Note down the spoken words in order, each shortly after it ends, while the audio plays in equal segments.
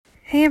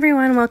Hey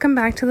everyone, welcome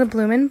back to the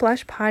Bloom and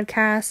Blush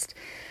podcast.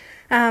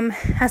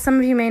 As some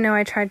of you may know,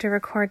 I tried to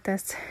record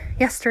this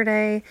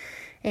yesterday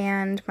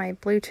and my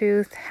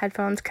Bluetooth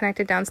headphones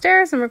connected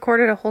downstairs and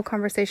recorded a whole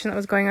conversation that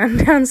was going on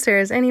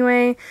downstairs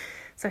anyway.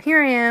 So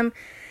here I am,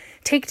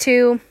 take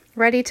 2,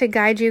 ready to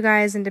guide you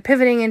guys into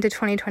pivoting into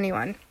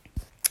 2021.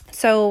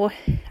 So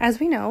as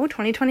we know,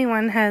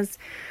 2021 has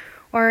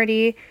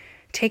already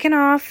taken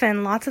off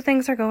and lots of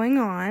things are going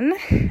on.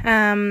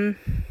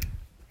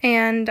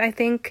 And I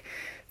think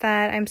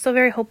that I'm still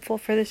very hopeful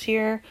for this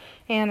year,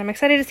 and I'm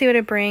excited to see what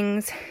it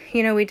brings.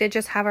 You know, we did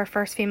just have our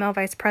first female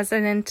vice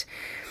president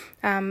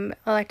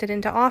elected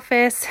into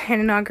office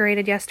and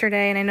inaugurated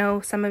yesterday, and I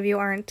know some of you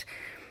aren't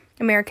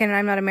American, and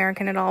I'm not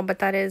American at all, but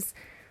that is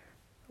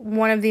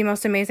one of the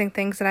most amazing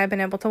things that I've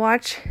been able to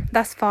watch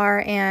thus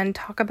far, and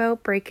talk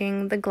about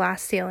breaking the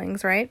glass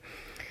ceilings, right?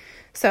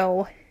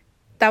 So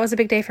that was a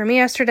big day for me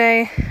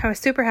yesterday. I was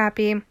super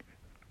happy, and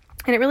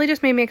it really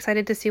just made me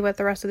excited to see what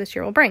the rest of this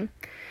year will bring.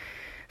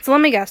 So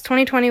let me guess,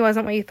 2020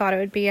 wasn't what you thought it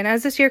would be. And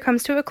as this year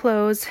comes to a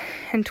close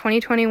and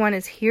 2021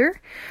 is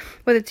here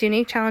with its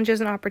unique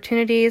challenges and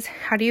opportunities,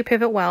 how do you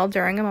pivot well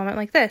during a moment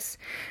like this?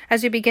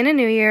 As you begin a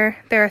new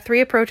year, there are 3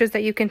 approaches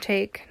that you can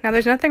take. Now,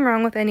 there's nothing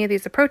wrong with any of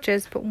these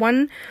approaches, but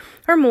one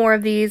or more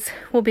of these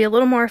will be a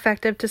little more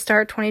effective to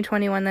start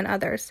 2021 than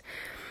others.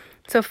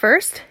 So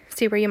first,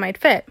 see where you might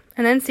fit,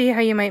 and then see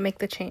how you might make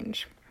the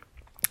change.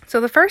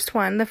 So the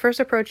first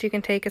approach you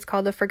can take is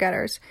called the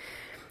forgetters.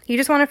 You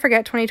just want to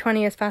forget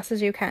 2020 as fast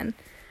as you can.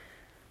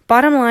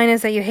 Bottom line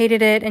is that you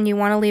hated it and you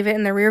want to leave it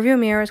in the rearview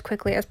mirror as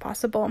quickly as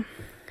possible.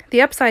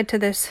 The upside to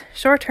this,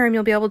 short term,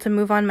 you'll be able to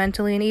move on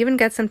mentally and even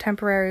get some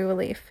temporary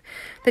relief.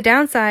 The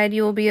downside,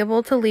 you will be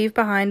able to leave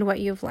behind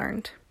what you've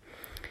learned.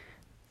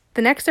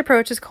 The next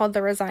approach is called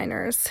the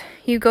resigners.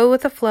 You go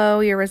with the flow,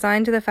 you're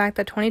resigned to the fact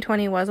that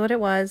 2020 was what it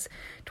was,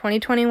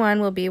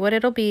 2021 will be what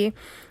it'll be,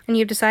 and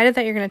you've decided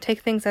that you're going to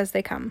take things as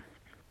they come.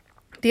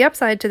 The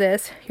upside to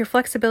this, your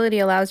flexibility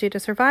allows you to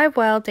survive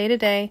well day to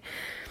day,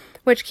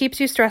 which keeps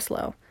you stress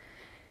low.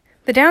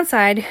 The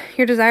downside,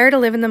 your desire to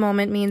live in the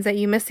moment means that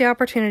you miss the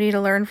opportunity to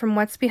learn from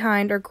what's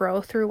behind or grow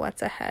through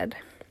what's ahead.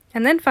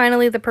 And then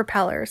finally, the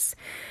propellers.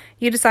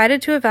 You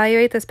decided to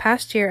evaluate this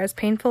past year, as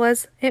painful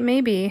as it may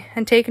be,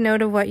 and take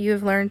note of what you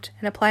have learned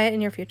and apply it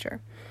in your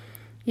future.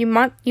 You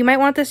might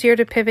want this year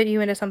to pivot you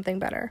into something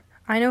better.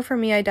 I know for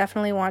me, I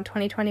definitely want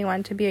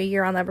 2021 to be a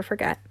year I'll never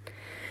forget.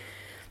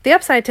 The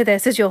upside to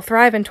this is you'll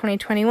thrive in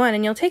 2021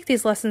 and you'll take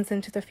these lessons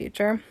into the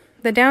future.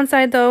 The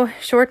downside, though,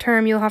 short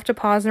term, you'll have to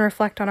pause and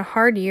reflect on a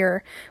hard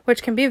year,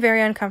 which can be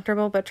very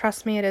uncomfortable, but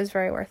trust me, it is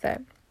very worth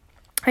it.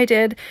 I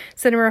did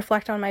sit and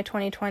reflect on my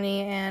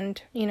 2020 and,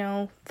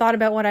 thought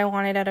about what I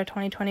wanted out of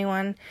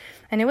 2021,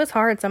 and it was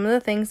hard. Some of the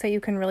things that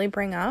you can really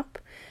bring up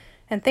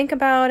and think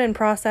about and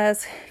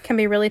process can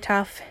be really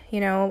tough,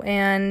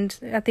 and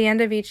at the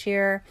end of each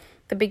year,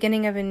 the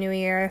beginning of a new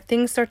year,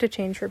 things start to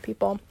change for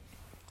people.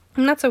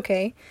 And that's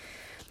okay.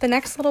 The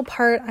next little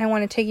part I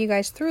want to take you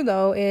guys through,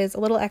 though, is a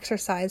little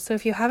exercise. So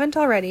if you haven't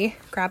already,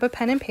 grab a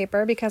pen and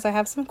paper because I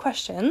have some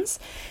questions.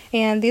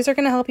 And these are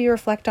going to help you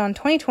reflect on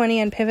 2020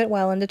 and pivot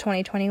well into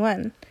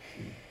 2021.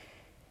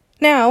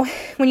 Now,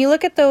 when you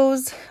look at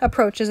those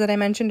approaches that I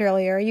mentioned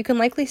earlier, you can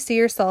likely see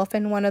yourself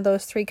in one of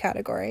those 3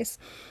 categories.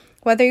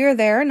 Whether you're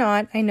there or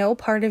not, I know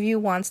part of you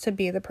wants to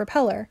be the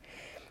propeller.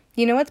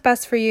 You know what's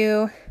best for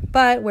you,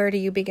 but where do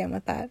you begin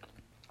with that?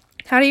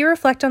 How do you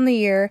reflect on the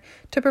year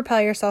to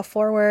propel yourself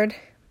forward?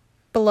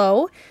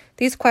 Below,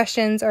 these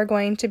questions are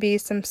going to be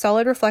some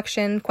solid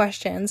reflection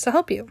questions to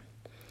help you.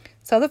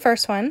 So the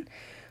first one,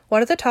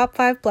 what are the top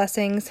 5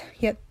 blessings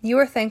yet you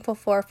are thankful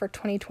for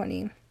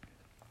 2020?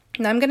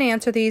 And I'm going to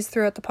answer these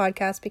throughout the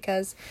podcast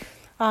because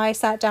I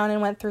sat down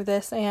and went through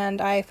this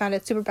and I found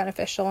it super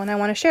beneficial and I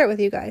want to share it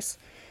with you guys.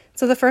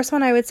 So the first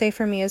one I would say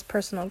for me is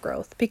personal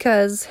growth,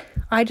 because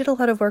I did a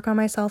lot of work on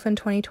myself in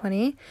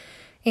 2020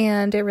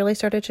 and it really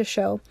started to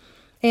show.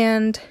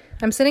 And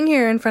I'm sitting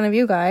here in front of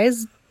you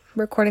guys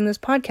recording this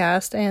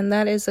podcast, and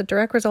that is a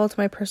direct result of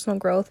my personal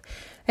growth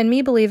and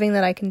me believing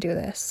that I can do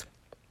this.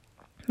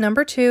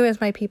 Number 2 is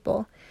my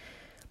people.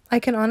 I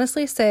can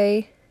honestly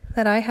say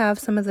that I have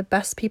some of the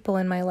best people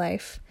in my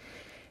life,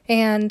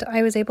 and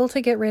I was able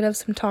to get rid of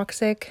some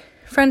toxic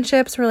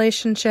friendships,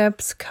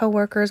 relationships,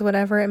 coworkers,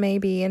 whatever it may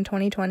be in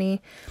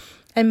 2020,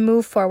 and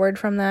move forward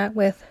from that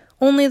with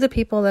only the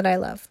people that I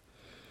love.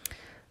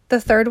 The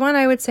third one,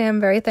 I would say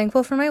I'm very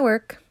thankful for my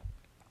work.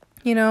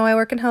 I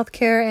work in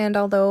healthcare, and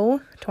although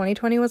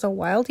 2020 was a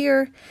wild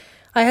year,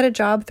 I had a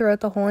job throughout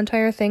the whole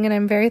entire thing, and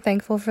I'm very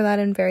thankful for that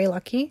and very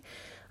lucky.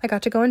 I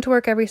got to go into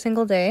work every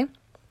single day,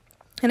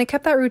 and it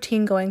kept that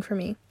routine going for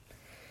me.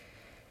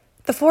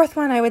 The fourth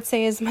one I would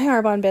say is my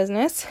Arbonne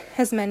business.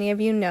 As many of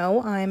you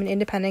know, I'm an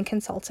independent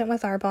consultant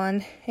with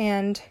Arbonne,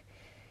 and,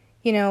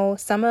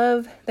 some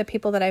of the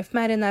people that I've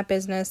met in that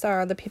business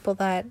are the people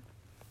that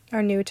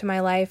are new to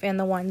my life and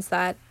the ones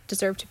that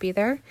deserve to be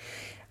there.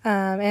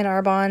 And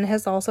Arbonne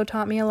has also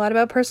taught me a lot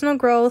about personal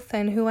growth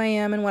and who I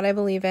am and what I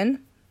believe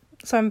in.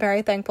 So I'm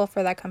very thankful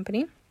for that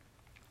company.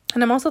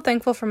 And I'm also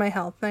thankful for my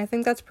health, and I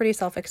think that's pretty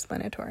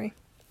self-explanatory.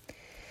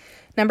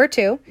 Number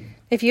 2,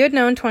 if you had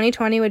known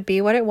 2020 would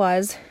be what it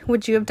was,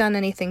 would you have done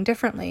anything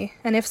differently?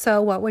 And if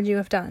so, what would you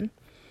have done?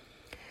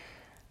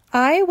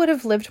 I would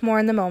have lived more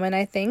in the moment,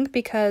 I think,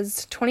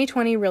 because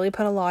 2020 really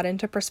put a lot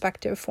into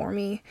perspective for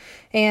me.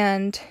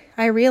 And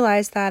I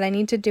realized that I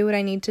need to do what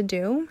I need to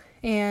do,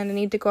 and I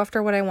need to go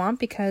after what I want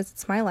because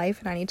it's my life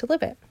and I need to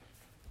live it.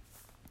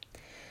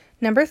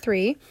 Number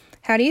 3,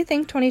 how do you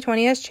think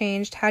 2020 has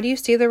changed? How do you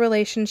see the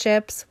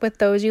relationships with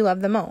those you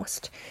love the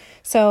most?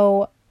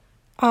 So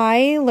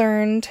I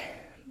learned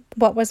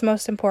what was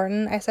most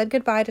important. I said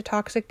goodbye to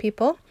toxic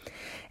people,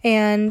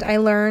 and I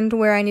learned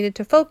where I needed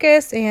to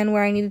focus and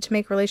where I needed to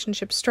make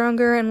relationships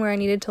stronger and where I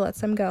needed to let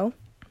them go.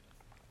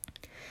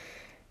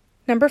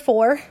 Number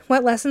 4,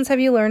 what lessons have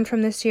you learned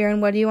from this year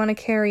and what do you want to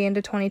carry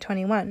into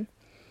 2021?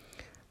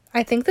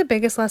 I think the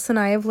biggest lesson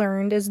I have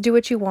learned is do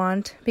what you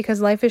want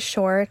because life is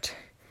short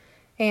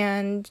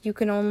and you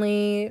can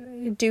only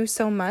do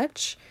so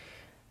much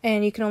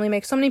and you can only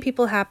make so many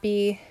people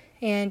happy.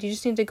 And you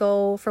just need to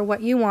go for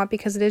what you want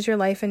because it is your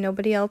life and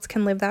nobody else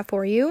can live that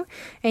for you.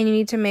 And you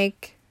need to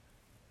make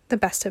the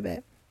best of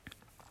it.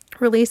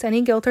 Release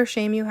any guilt or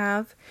shame you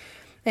have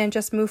and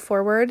just move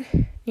forward.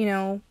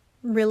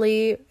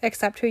 Really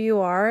accept who you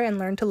are and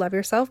learn to love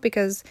yourself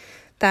because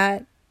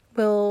that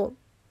will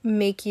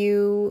make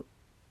you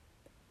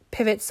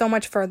pivot so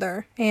much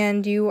further.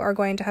 And you are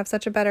going to have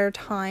such a better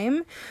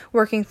time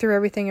working through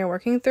everything you're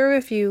working through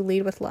if you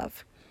lead with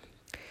love.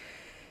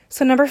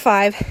 So number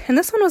 5, and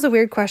this one was a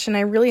weird question. I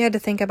really had to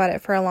think about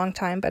it for a long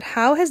time, but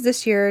how has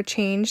this year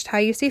changed how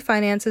you see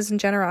finances and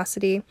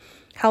generosity?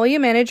 How will you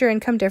manage your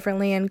income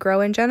differently and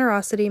grow in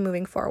generosity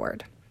moving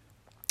forward?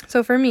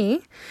 So for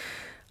me,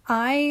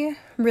 I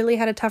really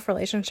had a tough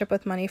relationship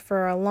with money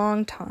for a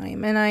long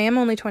time, and I am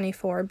only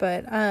 24,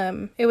 but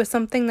it was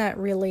something that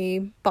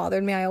really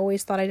bothered me. I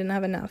always thought I didn't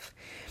have enough.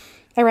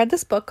 I read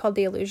this book called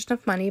The Illusion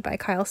of Money by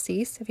Kyle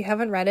Cease. If you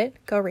haven't read it,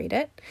 go read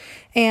it.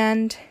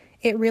 And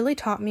it really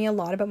taught me a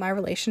lot about my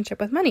relationship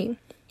with money.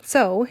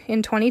 So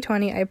in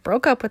 2020, I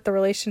broke up with the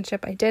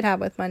relationship I did have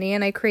with money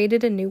and I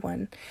created a new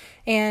one.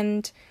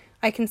 And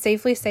I can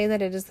safely say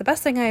that it is the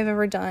best thing I've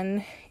ever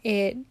done.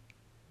 It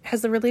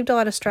has relieved a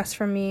lot of stress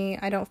from me.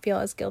 I don't feel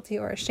as guilty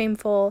or as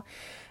shameful.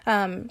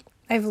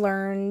 I've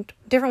learned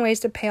different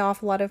ways to pay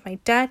off a lot of my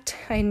debt.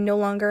 I no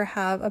longer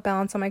have a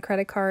balance on my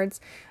credit cards.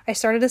 I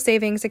started a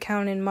savings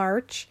account in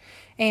March,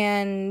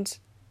 and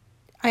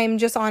I'm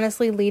just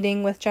honestly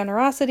leading with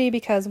generosity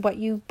because what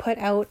you put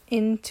out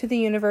into the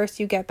universe,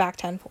 you get back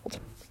tenfold.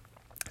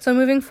 So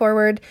moving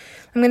forward,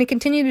 I'm going to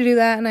continue to do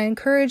that, and I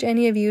encourage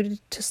any of you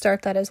to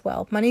start that as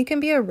well. Money can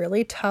be a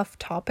really tough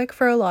topic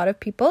for a lot of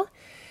people,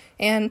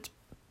 and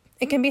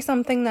it can be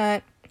something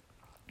that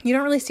you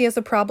don't really see as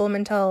a problem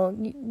until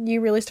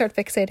you really start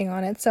fixating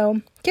on it. So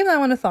give that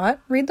one a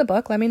thought. Read the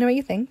book. Let me know what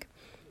you think.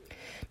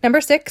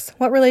 Number 6,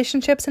 what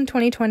relationships in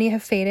 2020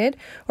 have faded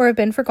or have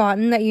been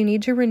forgotten that you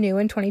need to renew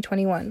in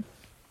 2021?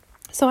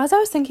 So as I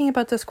was thinking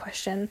about this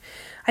question,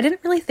 I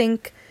didn't really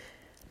think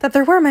that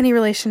there were many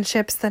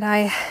relationships that I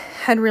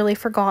had really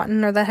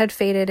forgotten or that had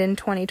faded in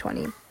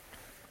 2020.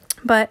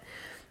 But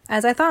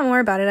as I thought more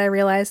about it, I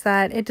realized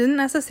that it didn't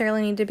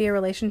necessarily need to be a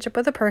relationship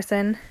with a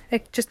person.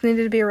 It just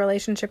needed to be a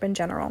relationship in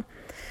general.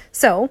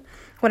 So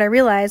what I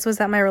realized was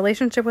that my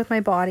relationship with my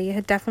body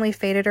had definitely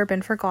faded or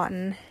been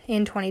forgotten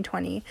in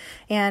 2020.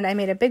 And I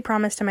made a big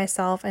promise to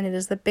myself, and it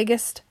is the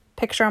biggest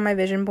picture on my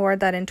vision board,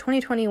 that in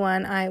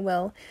 2021, I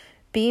will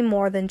be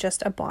more than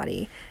just a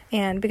body.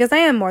 And because I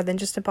am more than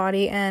just a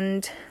body,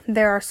 and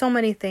there are so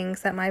many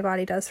things that my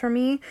body does for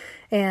me,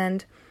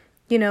 and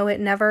it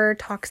never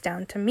talks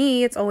down to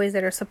me. It's always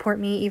there to support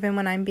me, even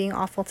when I'm being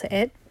awful to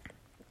it.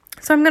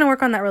 So I'm going to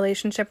work on that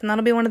relationship, and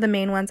that'll be one of the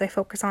main ones I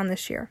focus on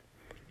this year.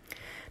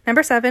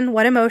 Number 7,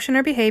 what emotion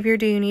or behavior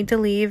do you need to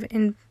leave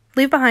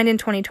behind in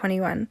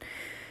 2021?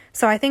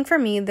 So I think for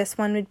me, this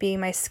one would be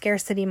my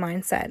scarcity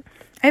mindset.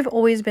 I've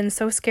always been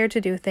so scared to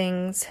do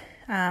things,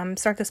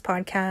 start this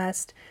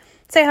podcast,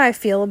 say how I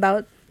feel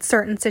about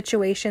certain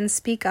situations,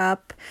 speak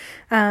up,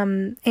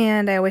 and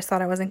I always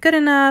thought I wasn't good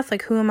enough.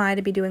 Like, who am I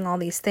to be doing all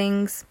these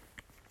things?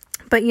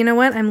 But you know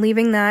what? I'm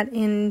leaving that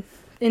in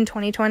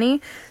 2020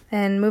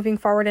 and moving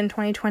forward in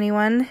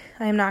 2021.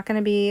 I'm not going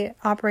to be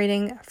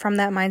operating from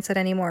that mindset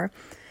anymore.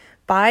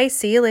 Bye,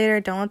 see you later.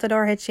 Don't let the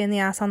door hit you in the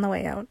ass on the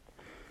way out.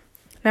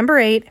 Number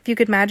 8, if you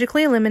could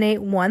magically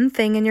eliminate one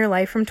thing in your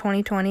life from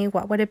 2020,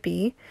 what would it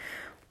be?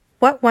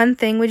 What one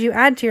thing would you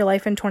add to your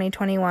life in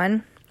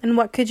 2021? And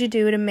what could you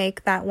do to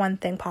make that one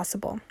thing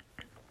possible?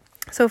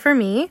 So for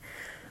me,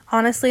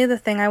 honestly, the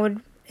thing I would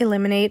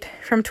eliminate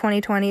from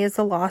 2020 is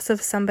the loss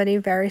of somebody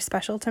very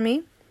special to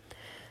me.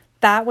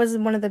 That was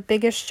one of the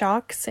biggest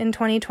shocks in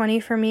 2020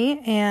 for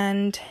me,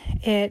 and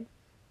it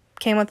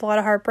came with a lot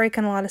of heartbreak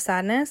and a lot of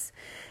sadness.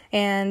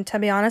 And to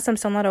be honest, I'm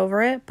still not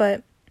over it,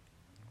 but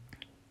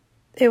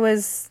it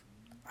was,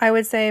 I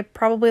would say,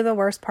 probably the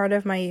worst part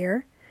of my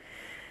year.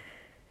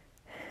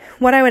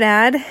 What I would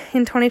add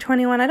in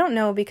 2021, I don't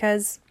know,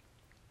 because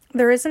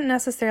there isn't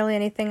necessarily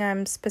anything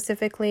I'm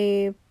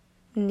specifically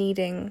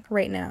needing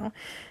right now.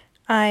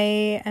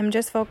 I am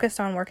just focused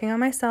on working on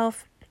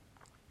myself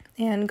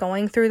and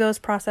going through those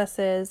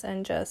processes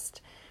and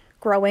just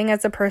growing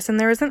as a person.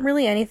 There isn't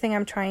really anything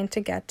I'm trying to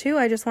get to.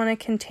 I just want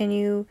to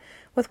continue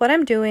with what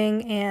I'm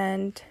doing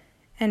and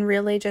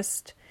really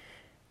just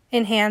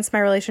enhance my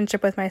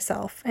relationship with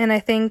myself. And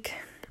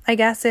I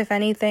guess if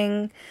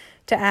anything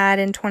to add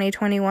in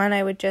 2021,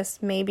 I would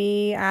just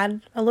maybe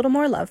add a little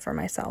more love for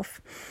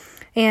myself.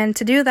 And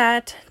to do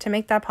that, to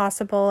make that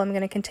possible, I'm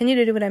going to continue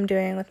to do what I'm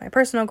doing with my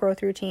personal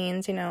growth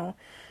routines,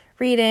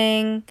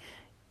 reading,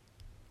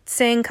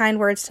 saying kind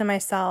words to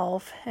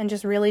myself, and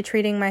just really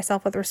treating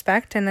myself with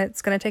respect, and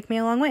it's going to take me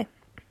a long way.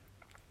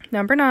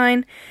 Number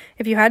 9,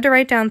 if you had to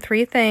write down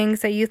 3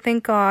 things that you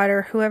think God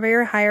or whoever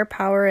your higher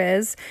power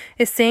is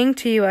saying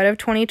to you out of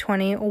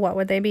 2020, what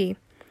would they be?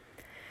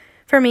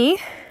 For me,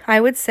 I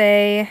would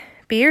say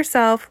be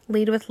yourself,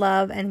 lead with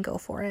love, and go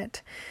for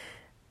it.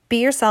 Be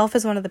yourself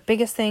is one of the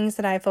biggest things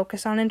that I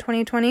focused on in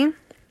 2020.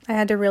 I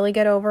had to really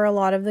get over a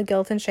lot of the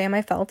guilt and shame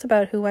I felt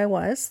about who I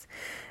was.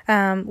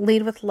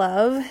 Lead with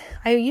love.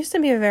 I used to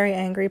be a very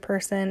angry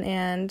person,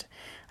 and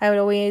I would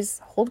always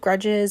hold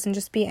grudges and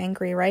just be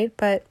angry, right?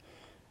 But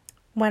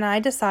when I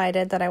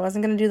decided that I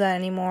wasn't going to do that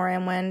anymore,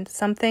 and when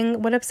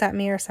something would upset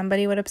me or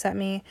somebody would upset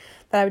me,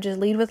 that I would just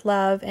lead with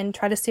love and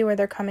try to see where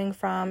they're coming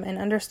from and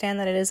understand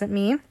that it isn't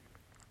me,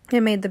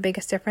 it made the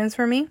biggest difference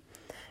for me.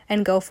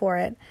 And go for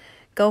it.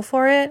 Go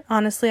for it.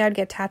 Honestly, I'd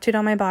get tattooed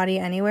on my body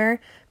anywhere,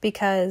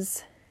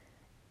 because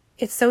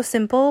it's so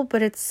simple,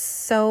 but it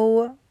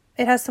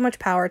has so much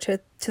power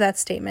to that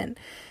statement.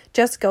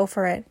 Just go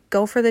for it.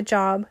 Go for the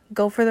job.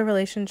 Go for the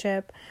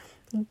relationship.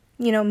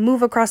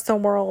 Move across the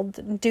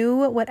world. Do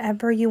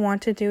whatever you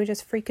want to do.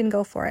 Just freaking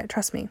go for it.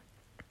 Trust me.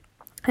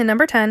 And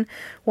number 10,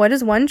 what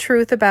is one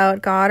truth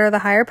about God or the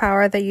higher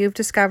power that you've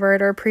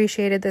discovered or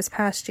appreciated this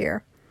past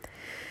year?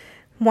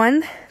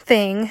 One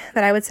thing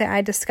that I would say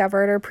I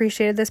discovered or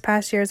appreciated this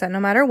past year is that no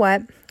matter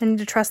what, I need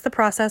to trust the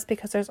process,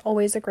 because there's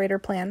always a greater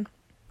plan.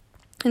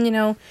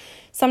 And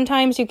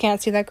sometimes you can't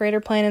see that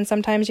greater plan, and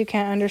sometimes you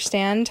can't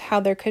understand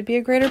how there could be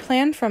a greater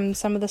plan from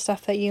some of the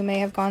stuff that you may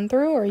have gone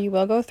through or you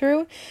will go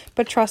through.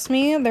 But trust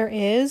me, there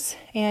is,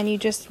 and you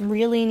just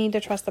really need to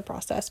trust the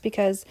process,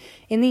 because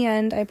in the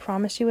end, I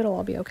promise you it'll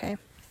all be okay.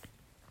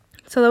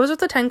 So those are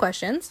the 10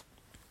 questions.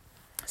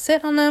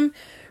 Sit on them,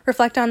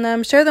 reflect on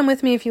them, share them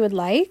with me if you would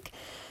like.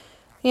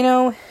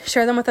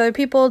 Share them with other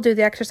people, do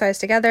the exercise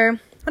together,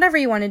 whatever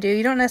you want to do.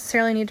 You don't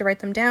necessarily need to write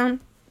them down.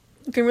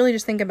 You can really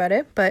just think about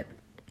it, but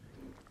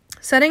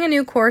setting a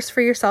new course for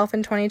yourself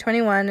in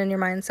 2021 and your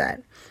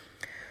mindset.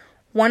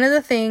 One of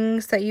the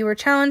things that you were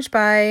challenged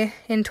by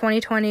in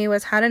 2020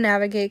 was how to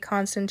navigate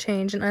constant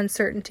change and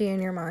uncertainty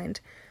in your mind.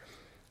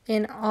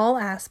 In all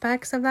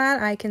aspects of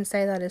that, I can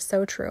say that is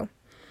so true.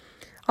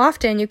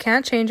 Often, you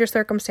can't change your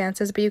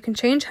circumstances, but you can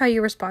change how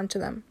you respond to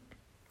them.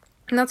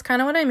 And that's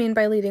kind of what I mean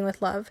by leading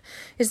with love,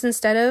 is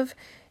instead of,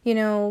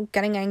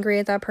 getting angry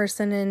at that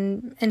person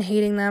and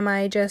hating them,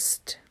 I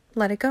just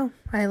let it go.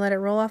 I let it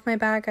roll off my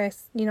back. I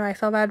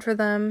feel bad for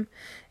them,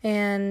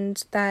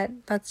 and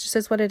that's just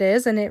is what it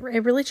is. And it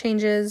really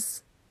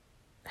changes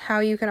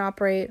how you can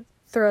operate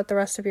throughout the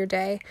rest of your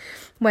day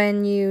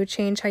when you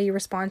change how you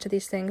respond to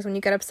these things, when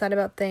you get upset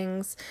about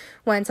things,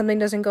 when something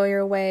doesn't go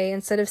your way.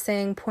 Instead of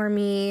saying, poor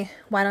me,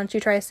 why don't you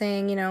try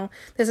saying,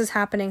 this is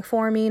happening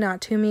for me, not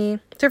to me,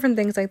 different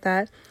things like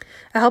that.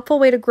 A helpful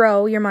way to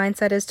grow your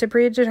mindset is to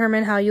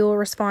predetermine how you will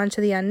respond to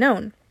the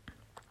unknown.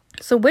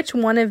 So which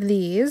one of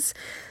these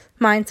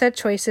mindset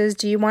choices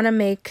do you want to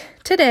make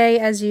today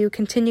as you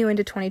continue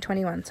into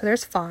 2021? So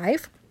there's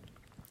 5.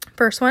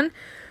 First one,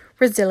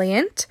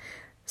 resilient.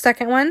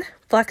 Second one,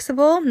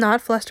 flexible, not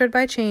flustered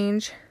by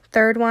change.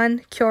 Third one,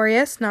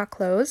 curious, not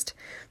closed.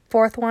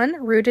 Fourth one,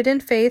 rooted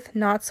in faith,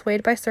 not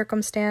swayed by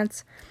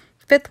circumstance.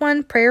 Fifth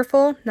one,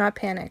 prayerful, not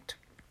panicked.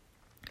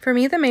 For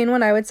me, the main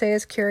one I would say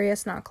is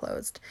curious, not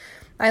closed.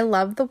 I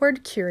love the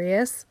word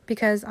curious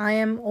because I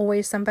am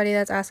always somebody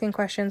that's asking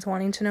questions,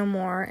 wanting to know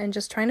more, and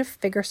just trying to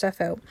figure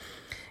stuff out.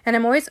 And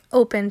I'm always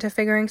open to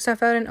figuring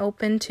stuff out and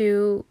open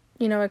to,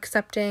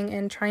 accepting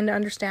and trying to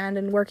understand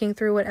and working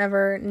through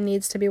whatever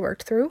needs to be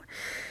worked through.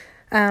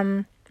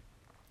 But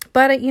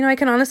I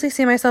can honestly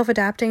see myself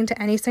adapting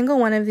to any single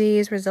one of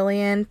these.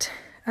 Resilient.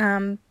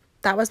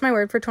 That was my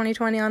word for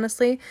 2020,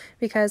 honestly,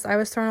 because I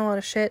was thrown a lot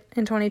of shit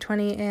in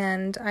 2020,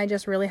 and I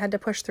just really had to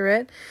push through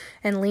it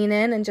and lean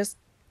in and just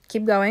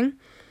keep going.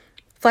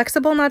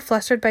 Flexible, not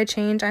flustered by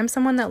change. I'm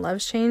someone that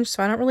loves change,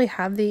 so I don't really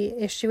have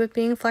the issue with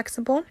being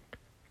flexible.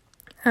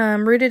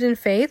 Rooted in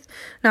faith,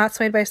 not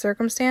swayed by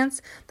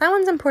circumstance. That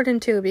one's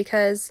important too,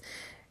 because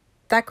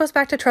that goes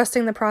back to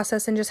trusting the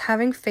process and just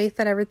having faith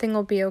that everything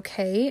will be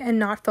okay and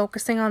not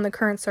focusing on the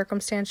current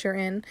circumstance you're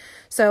in.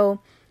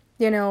 So,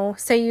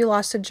 say you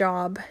lost a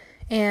job,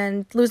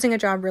 and losing a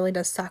job really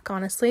does suck,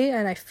 honestly,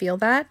 and I feel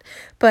that,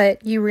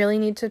 but you really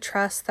need to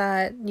trust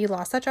that you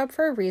lost that job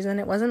for a reason.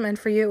 It wasn't meant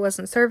for you. It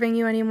wasn't serving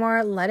you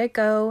anymore. Let it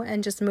go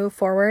and just move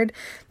forward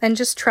and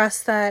just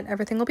trust that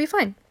everything will be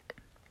fine.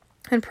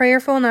 And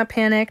prayerful, not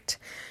panicked.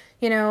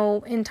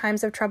 In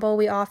times of trouble,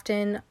 we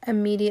often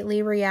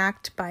immediately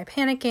react by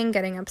panicking,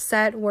 getting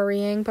upset,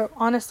 worrying. But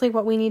honestly,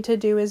 what we need to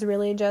do is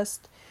really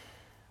just,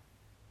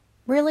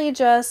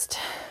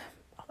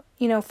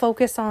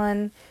 focus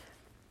on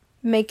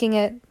making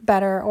it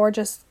better, or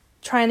just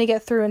trying to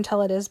get through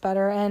until it is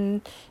better.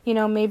 And,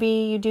 maybe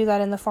you do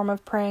that in the form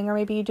of praying, or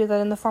maybe you do that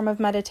in the form of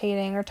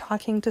meditating or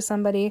talking to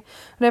somebody.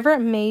 Whatever it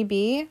may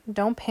be,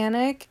 don't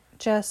panic.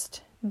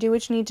 Just do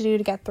what you need to do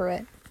to get through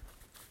it.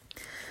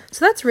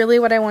 So that's really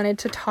what I wanted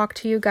to talk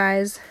to you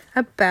guys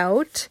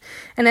about.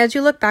 And as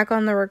you look back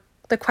on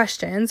the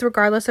questions,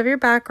 regardless of your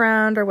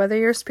background or whether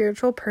you're a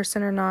spiritual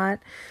person or not,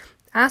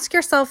 ask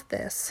yourself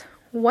this: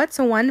 what's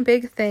one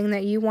big thing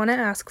that you want to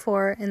ask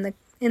for in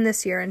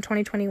this year, in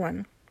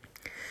 2021?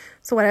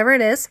 So whatever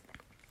it is,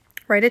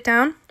 write it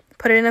down,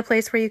 put it in a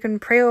place where you can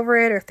pray over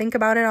it or think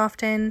about it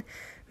often.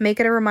 Make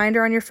it a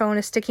reminder on your phone,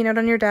 a sticky note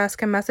on your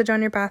desk, a message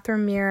on your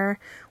bathroom mirror,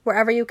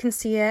 wherever you can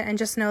see it, and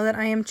just know that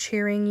I am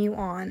cheering you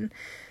on.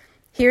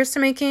 Here's to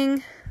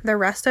making the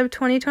rest of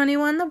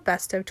 2021 the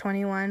best of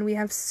 21. We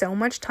have so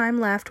much time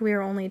left. We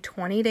are only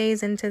 20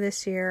 days into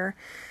this year.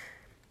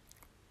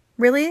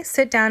 Really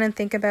sit down and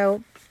think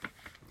about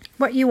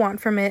what you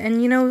want from it.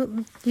 And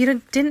you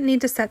didn't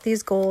need to set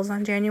these goals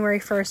on January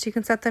 1st. You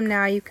can set them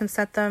now. You can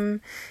set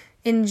them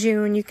in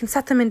June. You can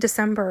set them in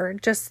December.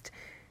 Just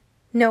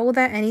know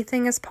that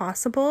anything is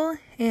possible.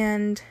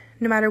 And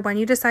no matter when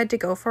you decide to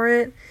go for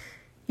it,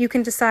 you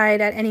can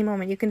decide at any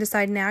moment. You can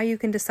decide now. You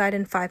can decide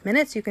in 5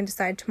 minutes. You can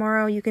decide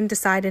tomorrow. You can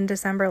decide in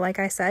December, like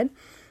I said.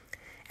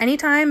 Any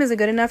time is a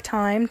good enough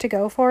time to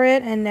go for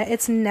it. And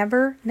it's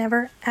never,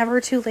 never,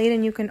 ever too late.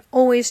 And you can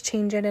always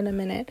change it in a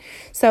minute.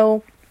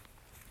 So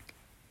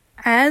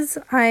as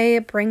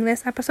I bring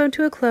this episode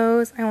to a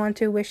close, I want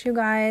to wish you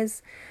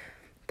guys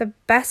the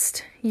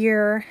best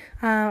year.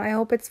 I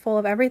hope it's full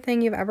of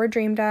everything you've ever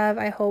dreamed of.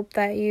 I hope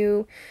that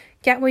you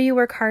get what you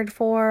work hard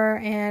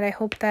for, and I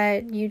hope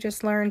that you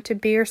just learn to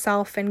be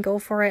yourself and go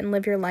for it and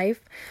live your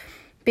life,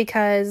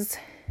 because,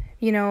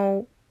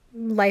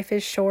 life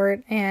is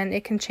short and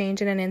it can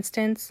change in an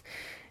instant,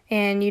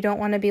 and you don't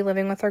want to be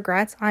living with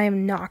regrets. I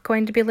am not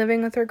going to be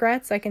living with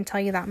regrets. I can tell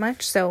you that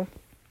much. So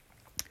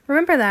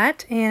remember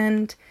that,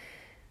 and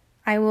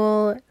I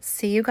will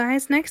see you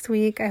guys next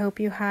week. I hope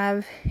you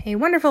have a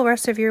wonderful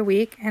rest of your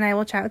week, and I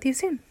will chat with you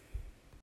soon.